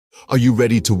Are you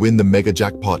ready to win the mega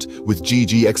jackpot with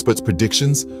GG Experts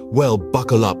predictions? Well,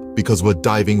 buckle up because we're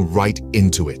diving right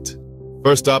into it.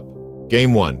 First up,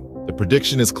 Game 1. The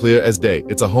prediction is clear as day.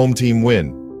 It's a home team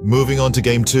win. Moving on to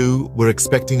Game 2, we're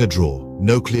expecting a draw.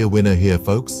 No clear winner here,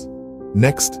 folks.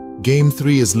 Next, Game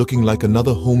 3 is looking like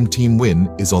another home team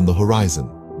win is on the horizon.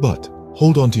 But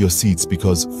hold on to your seats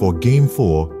because for Game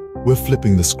 4, we're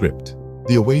flipping the script.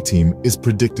 The away team is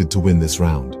predicted to win this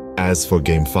round. As for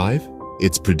Game 5,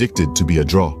 it's predicted to be a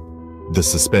draw. The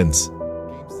suspense.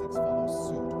 Game 6 follows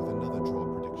suit with another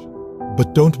draw prediction.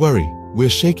 But don't worry, we're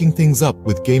shaking things up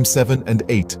with Game 7 and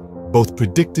 8, both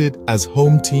predicted as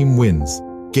home team wins.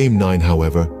 Game 9,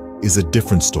 however, is a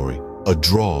different story. A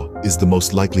draw is the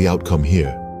most likely outcome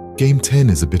here. Game 10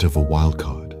 is a bit of a wild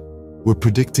card. We're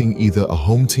predicting either a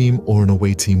home team or an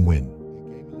away team win.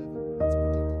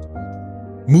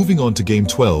 Moving on to Game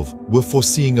 12, we're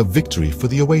foreseeing a victory for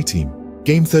the away team.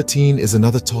 Game 13 is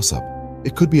another toss-up.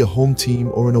 It could be a home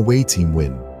team or an away team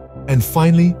win. And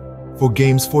finally, for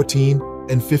Games 14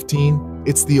 and 15,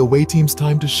 it's the away team's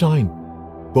time to shine.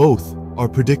 Both are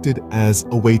predicted as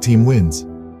away team wins.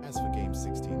 As for Game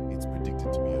 16, it's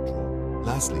predicted to be a draw.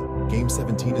 Lastly, Game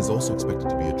 17 is also expected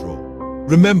to be a draw.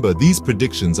 Remember, these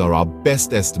predictions are our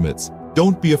best estimates.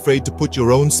 Don't be afraid to put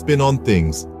your own spin on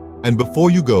things. And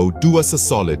before you go, do us a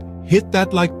solid. Hit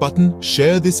that like button,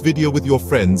 share this video with your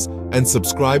friends, and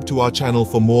subscribe to our channel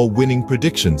for more winning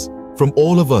predictions. From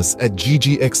all of us at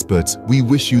GG Experts, we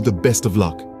wish you the best of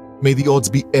luck. May the odds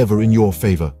be ever in your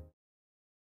favor.